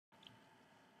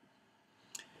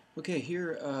Okay,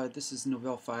 here this is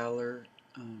Novell Filr,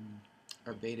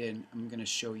 our beta, and I'm going to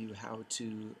show you how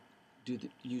to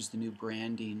use the new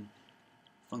branding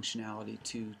functionality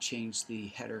to change the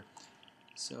header.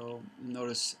 So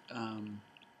notice I'm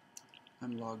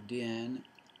logged in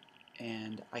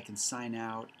and I can sign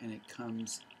out, and it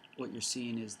comes. What you're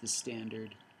seeing is the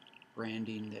standard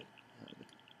branding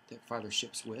that Filr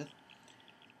ships with,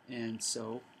 and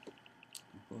so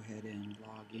I'll go ahead and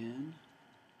log in.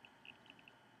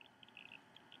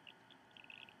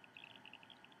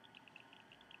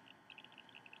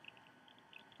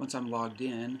 Once I'm logged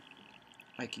in,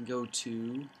 I can go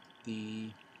to the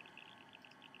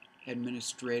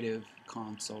administration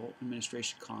console.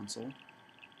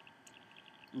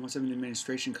 And once I'm in the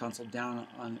administration console, down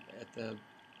at the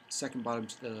second bottom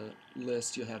to the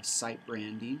list, you'll have site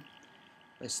branding.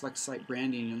 If I select site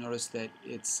branding, you'll notice that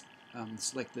it's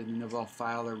select the Novell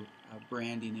Filr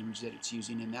branding image that it's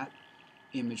using, and that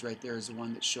image right there is the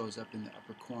one that shows up in the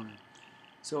upper corner.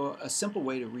 So a simple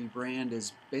way to rebrand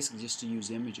is basically just to use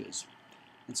images.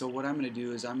 And so what I'm going to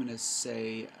do is I'm going to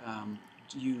say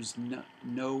use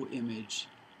no image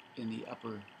in the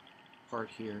upper part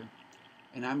here,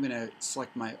 and I'm going to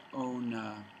select my own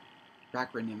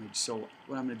background image. So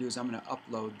what I'm going to do is I'm going to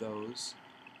upload those.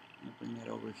 I'm going to bring that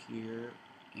over here,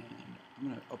 and I'm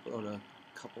going to upload a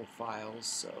couple files.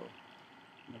 So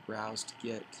I'm going to browse to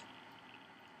get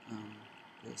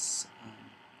this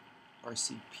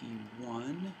RCP1.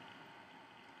 Open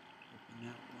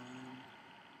that one.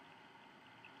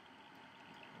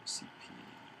 RCP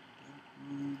that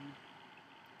one.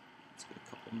 Let's get a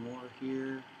couple more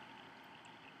here.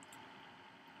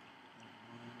 That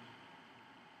one.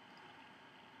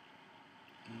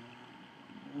 And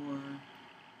one more.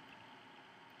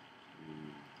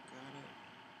 Got it.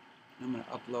 And I'm going to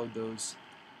upload those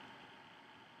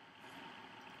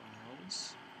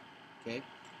files. Okay.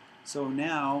 So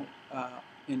now,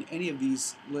 in any of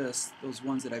these lists, those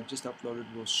ones that I've just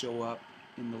uploaded will show up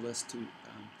in the list to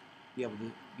be able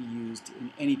to be used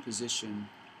in any position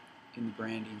in the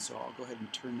branding. So I'll go ahead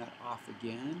and turn that off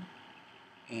again,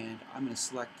 and I'm going to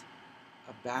select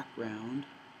a background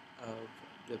of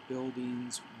the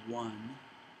buildings 1 right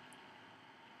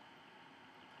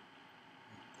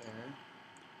there.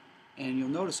 And you'll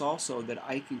notice also that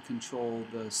I can control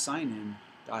the sign-in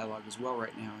dialog as well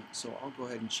right now. So I'll go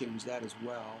ahead and change that as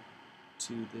well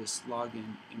to this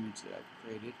login image that I've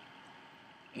created,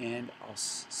 and I'll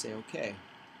say OK.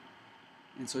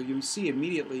 And so you'll see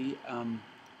immediately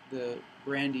the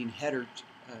branding header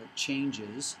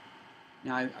changes.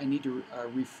 Now I need to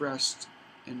refresh,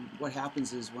 and what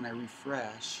happens is when I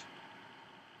refresh,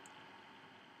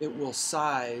 it will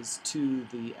size to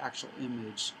the actual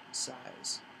image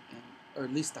size, or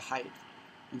at least the height.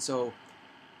 And so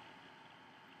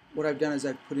what I've done is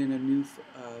I've put in a new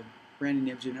branding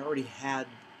image, and I already had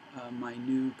my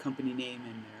new company name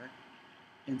in there.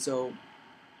 And so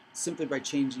simply by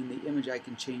changing the image, I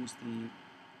can change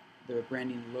the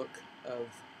branding look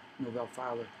of Novell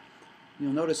Filr.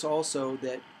 You'll notice also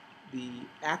that the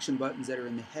action buttons that are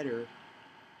in the header,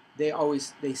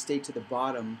 they stay to the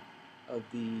bottom of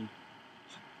the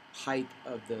height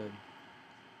of the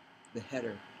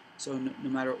header. So no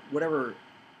matter whatever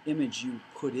image you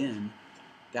put in,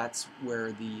 that's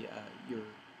where your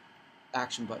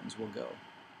action buttons will go.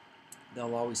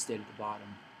 They'll always stay at the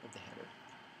bottom of the header.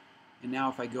 And now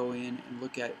if I go in and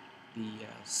look at the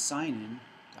sign-in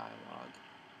dialog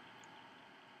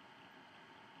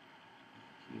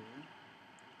here,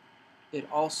 it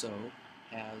also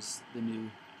has the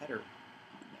new header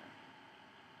on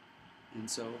there. And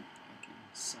so I can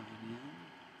sign in.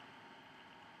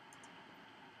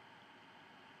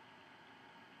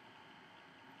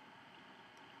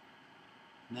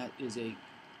 And that is a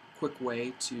quick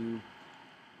way to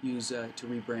use to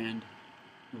rebrand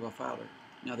Novell Filr.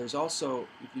 Now there's also,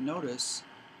 if you notice,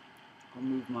 I'll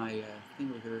move my thing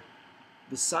over here.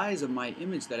 The size of my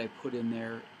image that I put in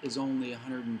there is only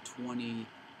 120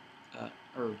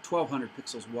 or 1200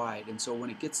 pixels wide, and so when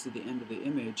it gets to the end of the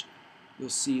image, you'll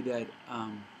see that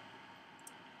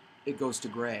it goes to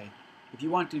gray. If you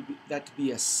want that to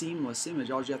be a seamless image,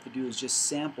 all you have to do is just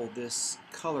sample this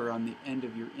color on the end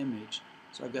of your image.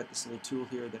 So I've got this little tool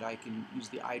here that I can use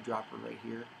the eyedropper right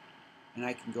here, and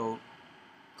I can go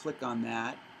click on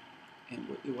that, and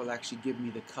it will actually give me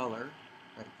the color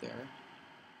right there.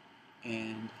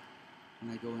 And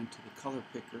when I go into the color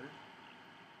picker,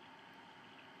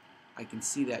 I can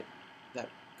see that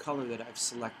color that I've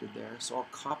selected there. So I'll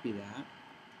copy that,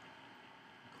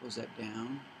 close that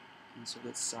down, and so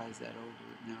let's size that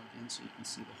over now again so you can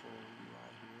see the whole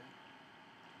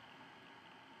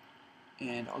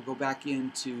and I'll go back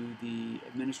into the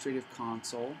administrative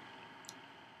console,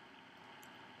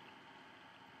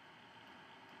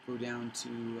 go down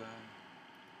to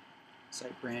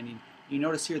site branding. You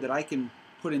notice here that I can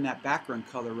put in that background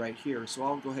color right here, so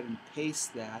I'll go ahead and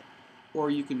paste that, or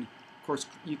you can, of course,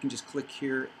 you can just click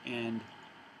here and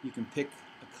you can pick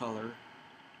a color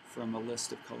from a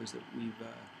list of colors that we've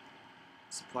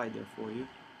supplied there for you.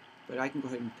 But I can go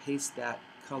ahead and paste that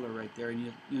color right there,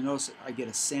 and you'll notice I get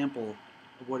a sample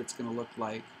of what it's going to look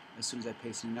like as soon as I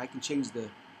paste it in. I can change the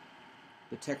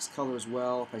text color as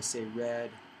well. If I say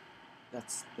red,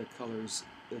 that's the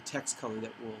text color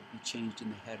that will be changed in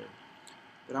the header.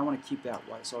 But I want to keep that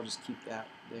white, so I'll just keep that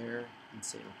there and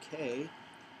say OK.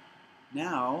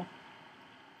 Now,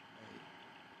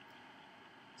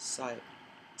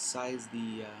 size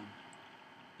the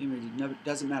image. It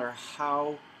doesn't matter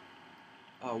how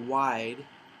wide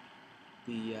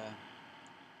the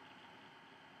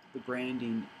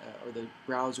branding or the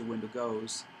browser window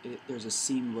goes. There's a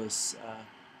seamless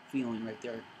feeling right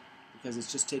there, because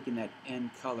it's just taking that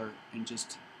end color and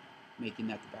just making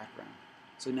that the background.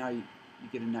 So now you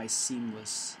get a nice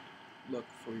seamless look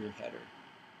for your header.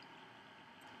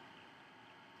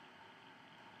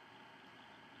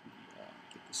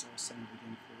 Get this all centered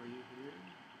again for you here.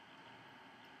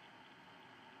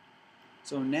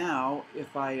 So now,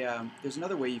 if there's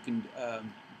another way you can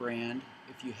brand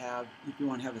if you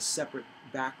want to have a separate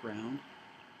background.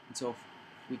 And so if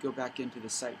we go back into the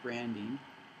site branding,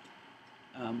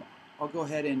 I'll go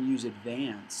ahead and use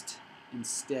advanced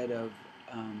instead of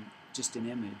just an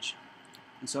image.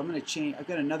 And so I'm going to change. I've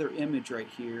got another image right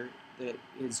here that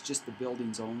is just the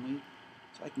buildings only.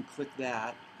 So I can click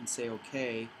that and say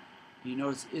OK. And you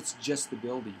notice it's just the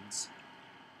buildings.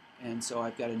 And so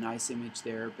I've got a nice image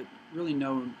there, but really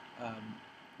no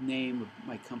name of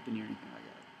my company or anything like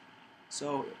that.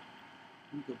 So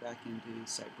let me go back into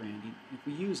site branding. If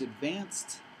we use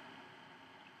advanced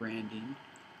branding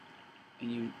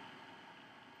and you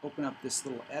open up this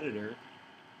little editor,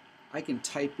 I can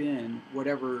type in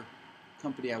whatever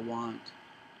company I want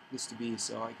this to be.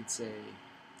 So I could say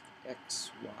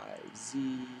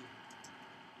XYZ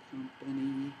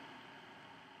company,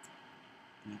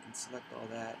 and I can select all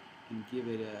that and give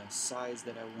it a size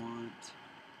that I want.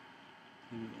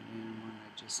 And when I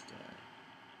just take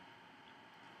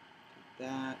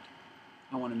that,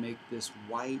 I want to make this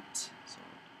white, so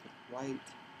I'll click white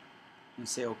and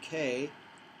say OK.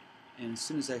 And as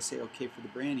soon as I say OK for the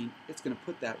branding, it's going to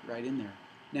put that right in there.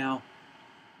 Now,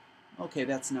 okay,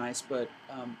 that's nice, but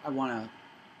I want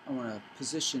to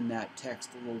position that text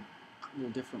a little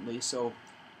differently. So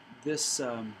this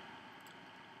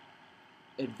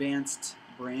advanced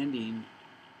branding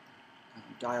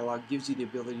dialog gives you the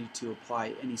ability to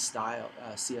apply any style,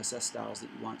 CSS styles that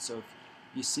you want. So if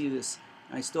you see this,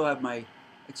 I still have my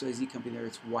XYZ company there.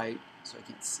 It's white, so I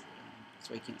can't see.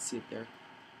 So I can't see it there.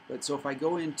 But so if I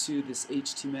go into this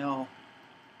HTML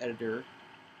editor,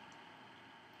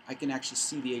 I can actually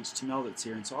see the HTML that's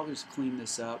here. And so I'll just clean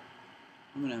this up.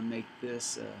 I'm going to make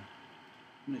this.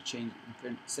 I'm going to change,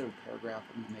 instead of a paragraph,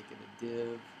 I'm going to make it a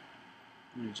div.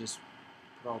 I'm going to just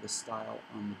put all the style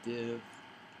on the div,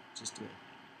 just to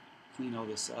clean all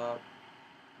this up.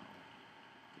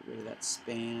 Get rid of that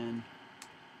span.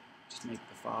 Just make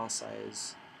the file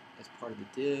size as part of the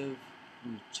div.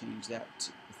 I'm going to change that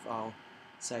to the file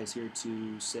size here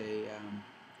to say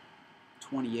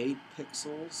 28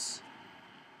 pixels.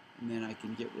 And then I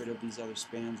can get rid of these other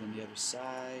spans on the other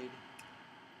side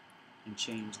and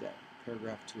change that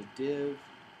paragraph to a div.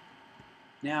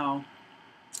 Now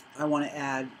I want to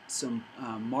add some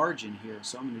margin here,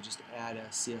 so I'm going to just add a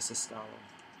CSS style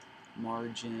of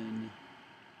margin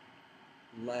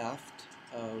left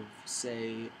of,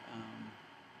 say,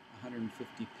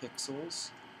 150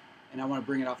 pixels. And I want to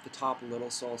bring it off the top a little,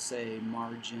 so I'll say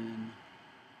margin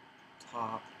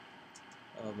top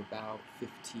of about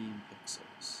 15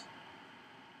 pixels.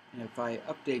 And if I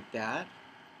update that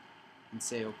and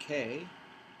say OK,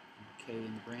 OK in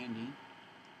the branding,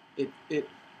 it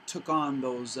took on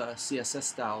those CSS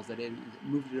styles that it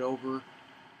moved it over,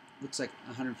 looks like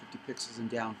 150 pixels and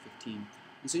down 15.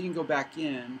 And so you can go back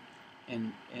in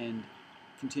and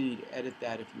continue to edit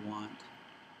that if you want.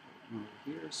 I'm over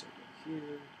here, so go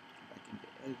here, back into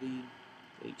editing,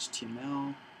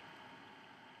 HTML.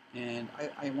 And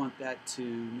I want that to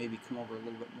maybe come over a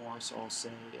little bit more, so I'll say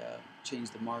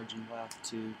change the margin left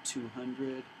to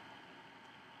 200,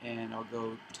 and I'll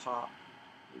go top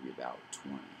maybe about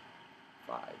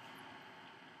 25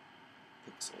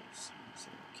 pixels. And say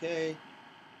OK,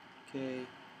 OK,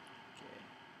 OK,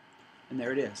 and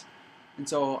there it is. And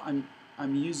so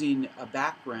I'm using a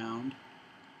background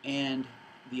and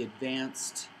the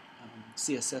advanced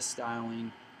CSS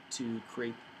styling to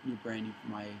create new branding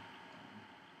for my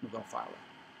Novell Filr.